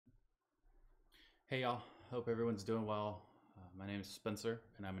Hey y'all, hope everyone's doing well. My name is Spencer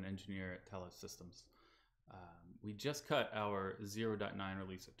and I'm an engineer at Talos Systems. We just cut our 0.9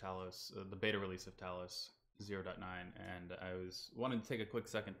 release of Talos, the beta release of Talos 0.9, and I was wanting to take a quick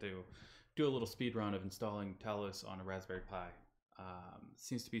second to do a little speed run of installing Talos on a Raspberry Pi.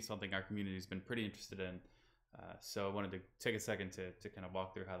 Seems to be something our community has been pretty interested in, so I wanted to take a second to kind of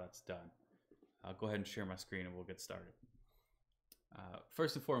walk through how that's done. I'll go ahead and share my screen and we'll get started.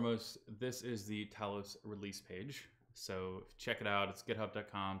 First and foremost, this is the Talos release page. So check it out. It's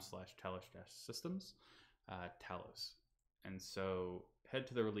github.com/talos-systems, Talos. And so head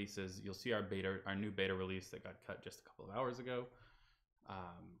to the releases. You'll see our new beta release that got cut just a couple of hours ago.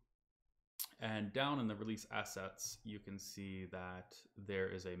 And down in the release assets, you can see that there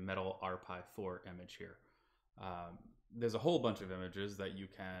is a metal RPi 4 image here. There's a whole bunch of images that you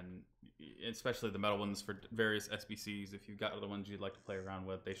can, especially the metal ones for various SBCs. If you've got other ones you'd like to play around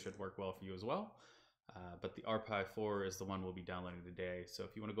with, they should work well for you as well. But the RPi 4 is the one we'll be downloading today. So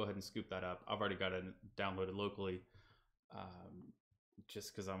if you want to go ahead and scoop that up, I've already got it downloaded locally,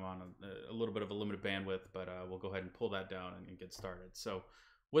 just because I'm on a little bit of a limited bandwidth, but we'll go ahead and pull that down and get started. So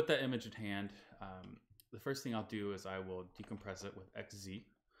with that image in hand, the first thing I'll do is I will decompress it with XZ.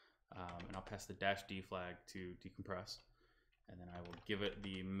 And I'll pass the -D flag to decompress, and then I will give it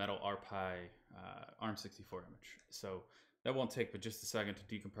the metal RPi ARM64 image. So that won't take but just a second to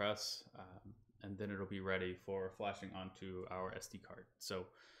decompress, and then it'll be ready for flashing onto our SD card. So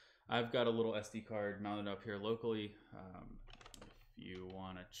I've got a little SD card mounted up here locally. If you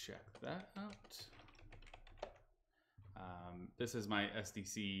want to check that out. This is my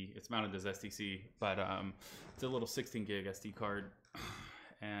SDC. It's mounted as SDC, but it's a little 16 gig SD card.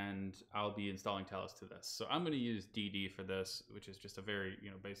 And I'll be installing Talos to this. So I'm going to use DD for this, which is just a very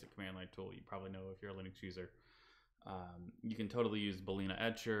basic command line tool you probably know if you're a Linux user. You can totally use Balena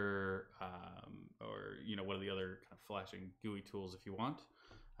Etcher or one of the other kind of flashing GUI tools if you want.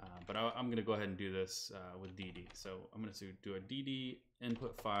 But I'm going to go ahead and do this with DD. So I'm going to do a DD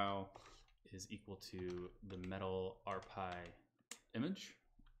input file is equal to the metal RPi image,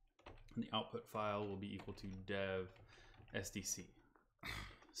 and the output file will be equal to dev SDC.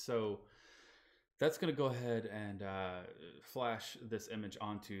 So that's going to go ahead and flash this image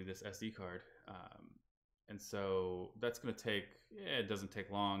onto this SD card. And so that's going to take, it doesn't take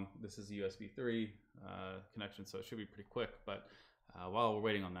long. This is a USB 3 connection, so it should be pretty quick. But while we're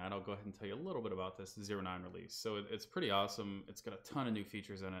waiting on that, I'll go ahead and tell you a little bit about this 0.9 release. So it's pretty awesome. It's got a ton of new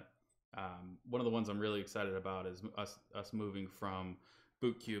features in it. One of the ones I'm really excited about is us moving from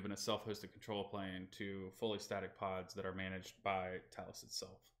Bootkube and a self-hosted control plane to fully static pods that are managed by Talos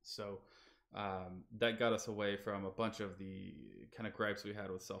itself. So that got us away from a bunch of the kind of gripes we had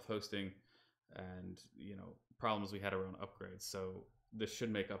with self-hosting and problems we had around upgrades. So this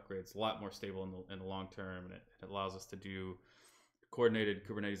should make upgrades a lot more stable in the long term, and it allows us to do coordinated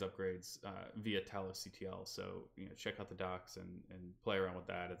Kubernetes upgrades via Talos CTL. So check out the docs and play around with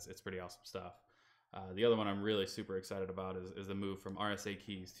that. It's pretty awesome stuff. The other one I'm really super excited about is the move from RSA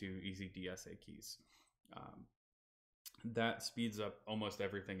keys to EasyDSA keys. That speeds up almost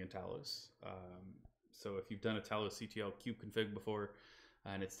everything in Talos. So if you've done a Talos CTL kube config before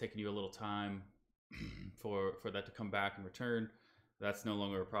and it's taken you a little time for that to come back and return, that's no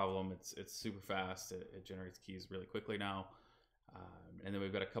longer a problem. It's super fast. It generates keys really quickly now. And then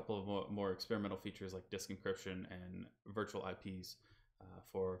we've got a couple of more experimental features like disk encryption and virtual IPs.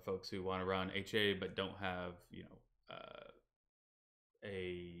 For folks who want to run HA but don't have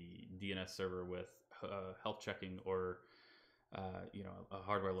a DNS server with health checking or a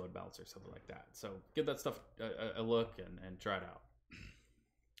hardware load balancer or something like that. So give that stuff a look and try it out.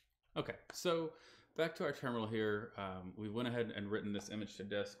 Okay, so back to our terminal here. We went ahead and written this image to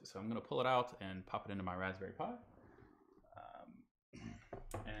disk, so I'm going to pull it out and pop it into my Raspberry Pi.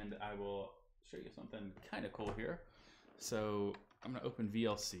 And I will show you something kind of cool here. So I'm going to open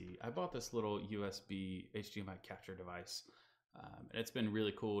VLC. I bought this little USB HDMI capture device. And it's been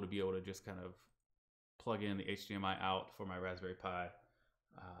really cool to be able to just kind of plug in the HDMI out for my Raspberry Pi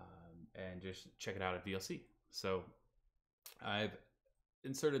and just check it out at VLC. So I've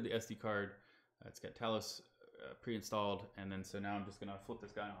inserted the SD card. It's got Talos pre-installed. And then so now I'm just going to flip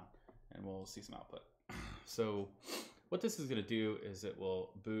this guy on and we'll see some output. So what this is going to do is it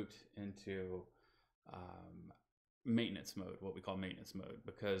will boot into maintenance mode, what we call maintenance mode,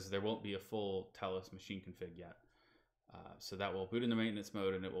 because there won't be a full Talos machine config yet. So that will boot into maintenance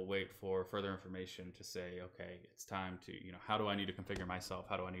mode, and it will wait for further information to say, okay, it's time to, how do I need to configure myself?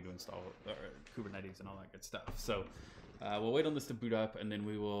 How do I need to install Kubernetes and all that good stuff? So we'll wait on this to boot up, and then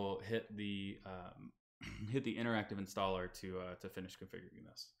we will hit the interactive installer to finish configuring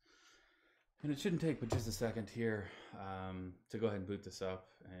this. And it shouldn't take but just a second here to go ahead and boot this up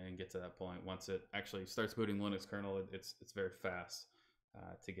and get to that point. Once it actually starts booting the Linux kernel, it's very fast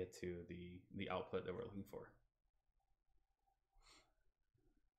to get to the output that we're looking for.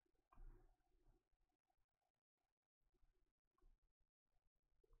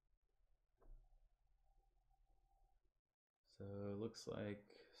 So it looks like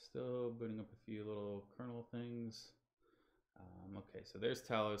still booting up a few little kernel things. Okay, so there's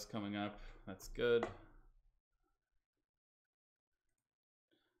Talos coming up. That's good.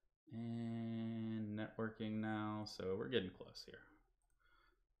 And networking now, so we're getting close here.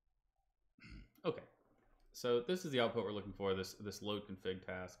 Okay, so this is the output we're looking for, this load config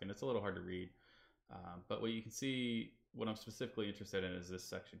task, and it's a little hard to read. But what you can see, what I'm specifically interested in is this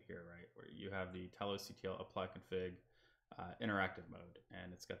section here, right, where you have the Talos CTL apply config interactive mode,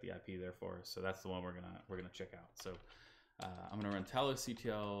 and it's got the IP there for us. So that's the one we're gonna check out. So I'm gonna run Talos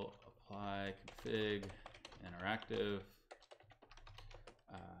CTL apply config interactive.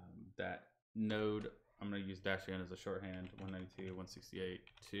 That node, I'm gonna use -n as a shorthand,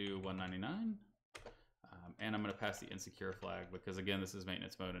 192.168.2.199. And I'm going to pass the insecure flag because, again, this is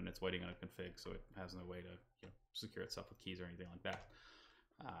maintenance mode and it's waiting on a config, so it has no way to secure itself with keys or anything like that.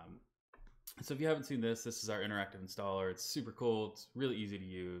 So if you haven't seen this, this is our interactive installer. It's super cool. It's really easy to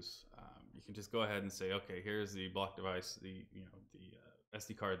use. You can just go ahead and say, okay, here's the block device, the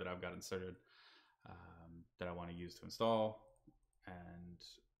SD card that I've got inserted that I want to use to install, and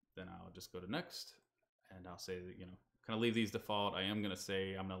then I'll just go to next, and I'll say that, kind of leave these default. I am going to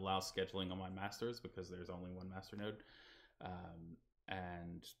say I'm going to allow scheduling on my masters because there's only one master node.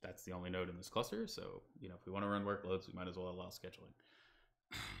 And that's the only node in this cluster. So, if we want to run workloads, we might as well allow scheduling.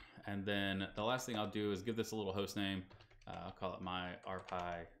 And then the last thing I'll do is give this a little host name. I'll call it my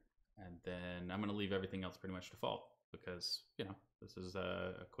RPi. And then I'm going to leave everything else pretty much default because, this is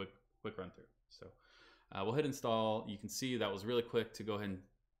a quick run through. So we'll hit install. You can see that was really quick to go ahead and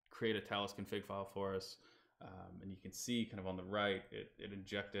create a Talos config file for us. And you can see kind of on the right, it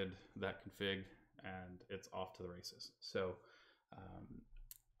injected that config and it's off to the races. So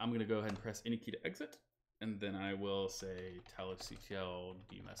I'm going to go ahead and press any key to exit. And then I will say Talos CTL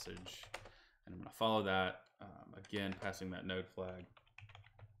dmessage. And I'm going to follow that, again, passing that node flag.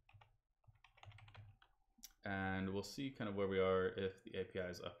 And we'll see kind of where we are if the API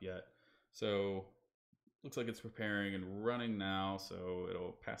is up yet. So looks like it's preparing and running now. So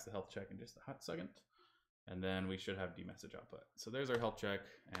it'll pass the health check in just a hot second. And then we should have dmessage output. So there's our health check,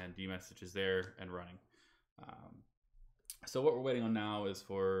 and dmessage is there and running. So what we're waiting on now is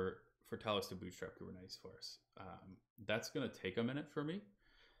for Talos to bootstrap Kubernetes for us. That's going to take a minute for me,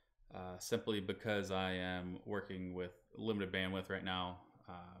 simply because I am working with limited bandwidth right now.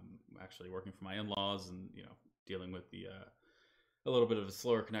 Actually working for my in-laws and dealing with a little bit of a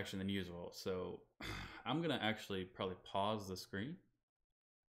slower connection than usual. So I'm going to actually probably pause the screen.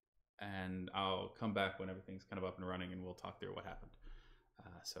 And I'll come back when everything's kind of up and running and we'll talk through what happened.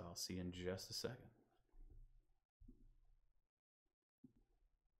 So I'll see you in just a second.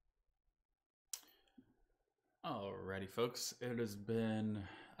 Alrighty, folks. It has been,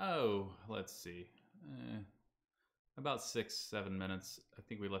 let's see, about 6-7 minutes. I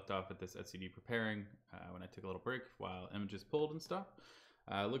think we left off at this etcd preparing when I took a little break while images pulled and stuff.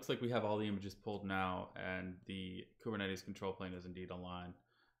 Looks like we have all the images pulled now and the Kubernetes control plane is indeed online.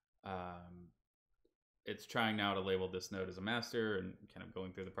 It's trying now to label this node as a master and kind of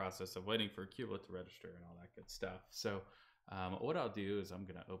going through the process of waiting for a kubelet to register and all that good stuff. So what I'll do is I'm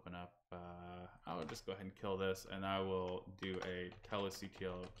going to open up, I'll just go ahead and kill this and I will do a Talos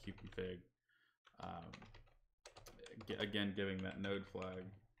CTL kubeconfig, again giving that node flag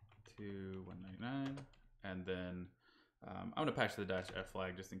to 199, and then I'm going to patch the -f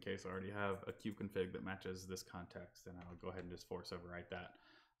flag just in case I already have a kubeconfig that matches this context, and I'll go ahead and just force overwrite that.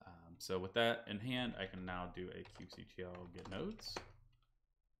 So with that in hand, I can now do a kubectl get nodes.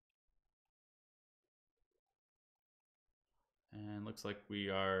 And looks like we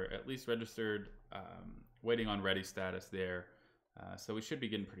are at least registered, waiting on ready status there. So we should be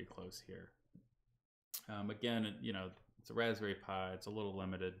getting pretty close here. Again, it's a Raspberry Pi, it's a little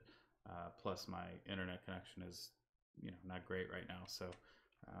limited, plus my internet connection is, not great right now. So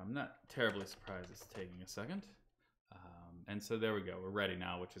I'm not terribly surprised it's taking a second. And so there we go, we're ready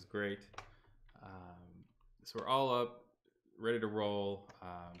now, which is great. So we're all up, ready to roll.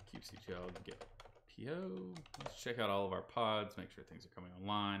 kubectl get PO. Let's check out all of our pods, make sure things are coming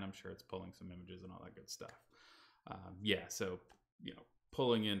online. I'm sure it's pulling some images and all that good stuff. Yeah, so,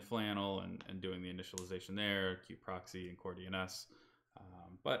 pulling in flannel and doing the initialization there, kubeproxy and core DNS.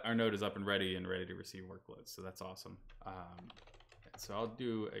 But our node is up and ready to receive workloads, so that's awesome. So I'll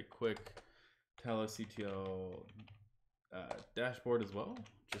do a quick Talos CTL dashboard as well,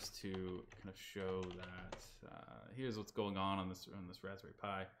 just to kind of show that here's what's going on this Raspberry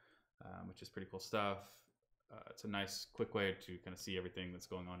Pi, which is pretty cool stuff. It's a nice, quick way to kind of see everything that's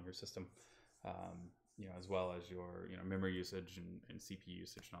going on in your system, as well as your memory usage and CPU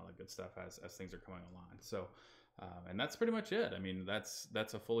usage and all that good stuff as things are coming online. So, and that's pretty much it. I mean, that's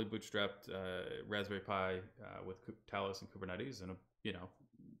a fully bootstrapped Raspberry Pi with Talos and Kubernetes, and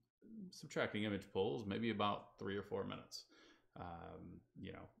subtracting image pulls, maybe about 3 or 4 minutes.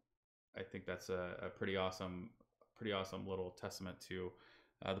 I think that's a pretty awesome little testament to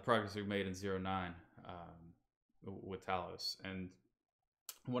the progress we've made in 0.9 with Talos. And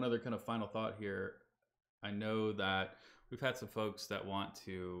one other kind of final thought here, I know that we've had some folks that want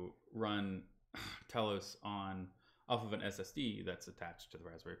to run Talos off of an SSD that's attached to the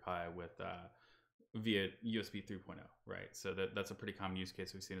Raspberry Pi with via USB 3.0, right? So that's a pretty common use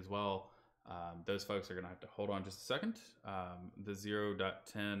case we've seen as well. Those folks are going to have to hold on just a second. The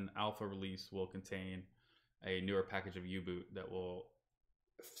 0.10 alpha release will contain a newer package of U-boot that will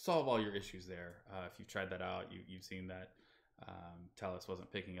solve all your issues there. If you've tried that out, you've seen that Talos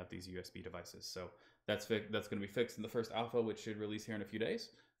wasn't picking up these USB devices. So that's going to be fixed in the first alpha, which should release here in a few days,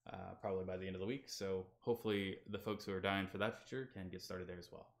 probably by the end of the week. So hopefully the folks who are dying for that feature can get started there as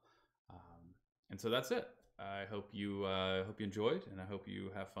well. And so that's it. I hope you enjoyed, and I hope you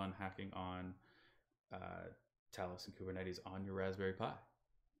have fun hacking on Talos and Kubernetes on your Raspberry Pi.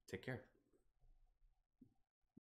 Take care.